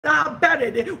that have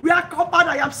buried, where compound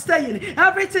I am staying,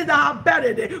 everything that I have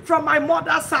buried from my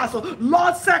mother's house,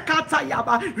 Lord,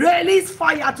 Sekatayaba, release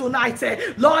fire tonight.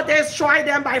 Lord, destroy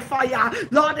them by fire.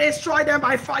 Lord, destroy them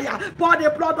by fire. Pour the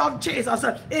blood of Jesus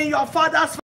in your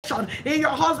father's, in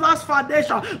your husband's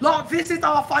foundation. Lord, visit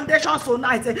our foundations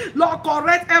tonight. Lord,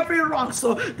 correct every wrong.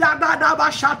 So every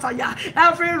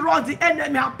wrong the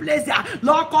enemy has placed there,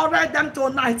 Lord, correct them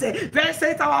tonight.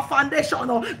 Visit our foundation.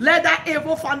 Let that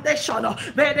evil foundation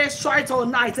be destroyed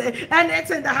tonight.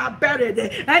 Anything that have buried,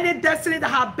 any destiny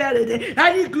that have buried,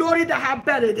 any glory that have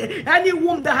buried, any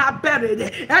womb that have buried,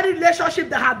 any relationship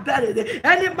that have buried,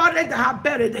 any marriage that have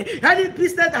buried, any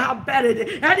business that have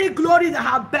buried, any glory that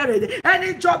have buried,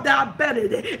 any job that have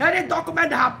buried, any document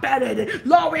that have buried,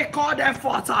 Lord, we call them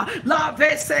forth. I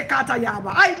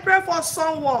pray for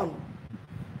someone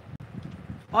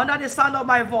under the sound of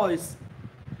my voice.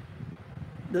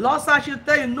 The Lord said I should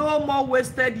tell you, no more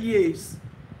wasted years.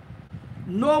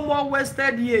 No more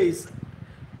wasted years.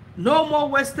 No more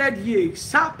wasted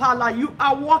years. Shapala, you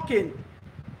are walking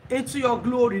into your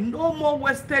glory. No more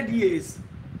wasted years.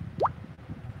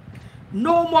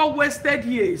 No more wasted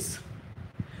years.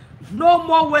 No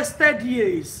more wasted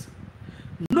years.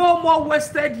 No more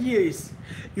wasted years.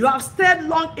 You have stayed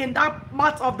long in that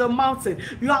part of the mountain.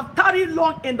 You have tarried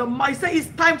long in the mountain. Say it's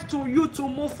time to you to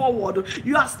move forward.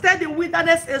 You have stayed in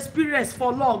wilderness experience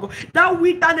for long. That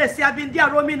wilderness, you have been there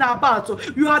roaming about.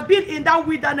 You have been in that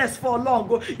wilderness for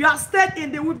long. You have stayed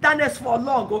in the wilderness for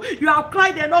long. You have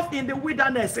cried enough in the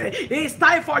wilderness. It's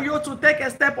time for you to take a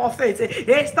step of faith.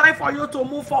 It's time for you to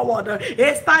move forward.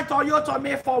 It's time for you to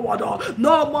move forward.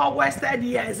 No more wasted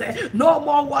years. No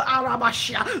more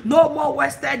Arabashia. No more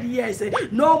wasted years.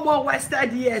 No more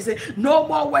wasted years. No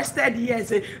more wasted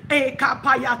years. No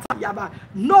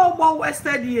more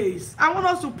wasted years. I want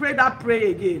us to pray that prayer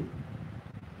again.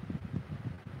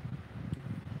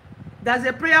 There's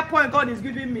a prayer point God is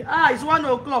giving me. It's 1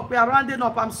 o'clock. We are rounding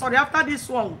up. I'm sorry. After this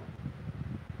one,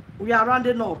 we are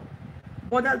rounding up.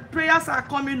 But the prayers are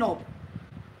coming up.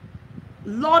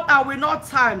 Lord, I will not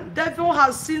time. Devil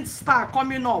has seen star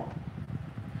coming up.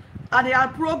 And they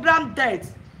have programmed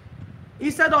death.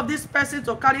 Instead of this person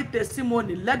to carry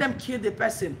testimony, let them kill the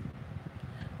person.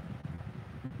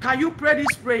 Can you pray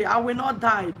this prayer? I will not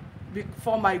die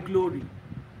for my glory.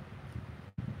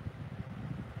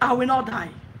 I will not die.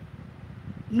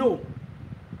 No.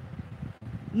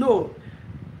 No.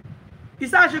 He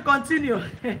said I should continue.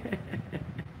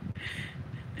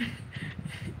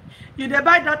 You dey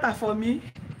buy data for me?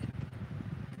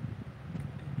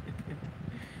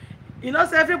 You know,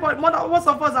 so everybody, most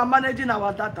of us are managing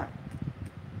our data.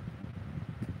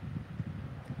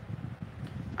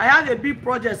 I have a big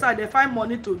project, so I find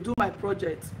money to do my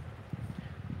project.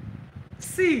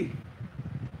 See,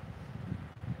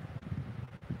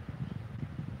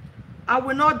 I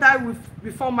will not die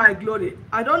before my glory.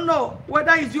 I don't know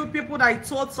whether it's you people that I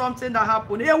told something that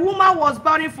happened. A woman was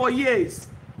barren for years.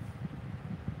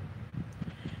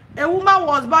 A woman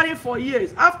was barren for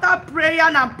years. After prayer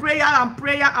and prayer and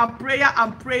prayer and prayer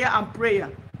and prayer and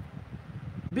prayer.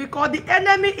 Because the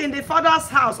enemy in the father's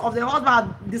house of the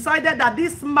husband decided that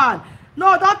this man,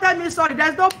 no, don't tell me sorry,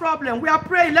 there's no problem. We are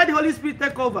praying, let the Holy Spirit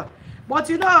take over. But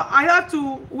you know, I have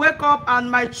to wake up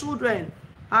and my children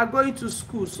are going to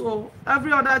school. So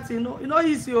every other thing,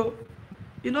 easy.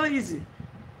 Easy.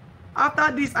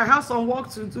 After this, I have some work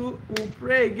to do. We'll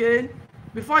pray again.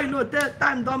 Before you know,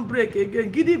 time don't break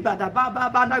again. Giddy bada baba.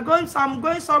 I'm going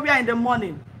somewhere in the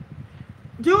morning.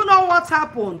 Do you know what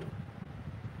happened?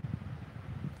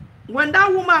 When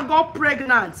that woman got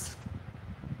pregnant,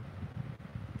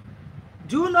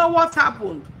 do you know what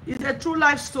happened? It's a true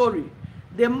life story.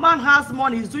 The man has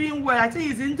money, he's doing well. I think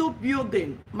he's into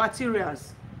building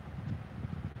materials.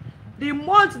 The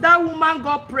month that woman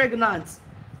got pregnant,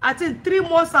 I think 3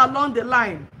 months along the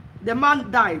line, the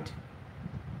man died.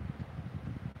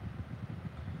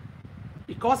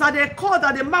 Because at the call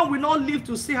that the man will not live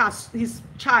to see his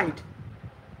child.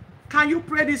 Can you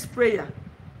pray this prayer?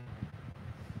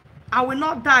 I will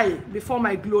not die before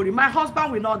my glory. My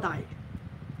husband will not die.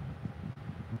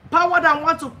 Power that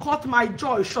want to cut my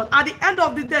joy short. At the end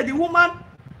of the day, the woman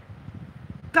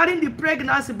carrying the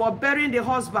pregnancy but burying the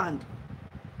husband.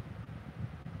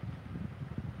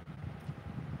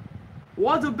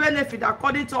 What's the benefit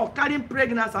according to carrying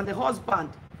pregnancy and the husband?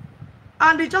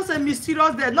 And it's just a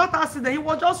mysterious death, not accident. He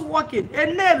was just walking. A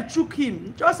nail took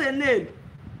him. Just a nail.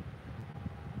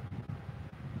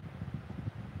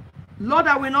 Lord,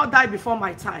 I will not die before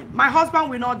my time. My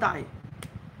husband will not die.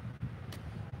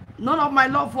 None of my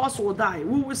loved ones will die.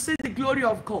 We will see the glory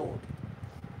of God.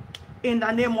 In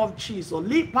the name of Jesus.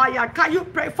 Can you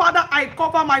pray? Father, I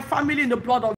cover my family in the blood of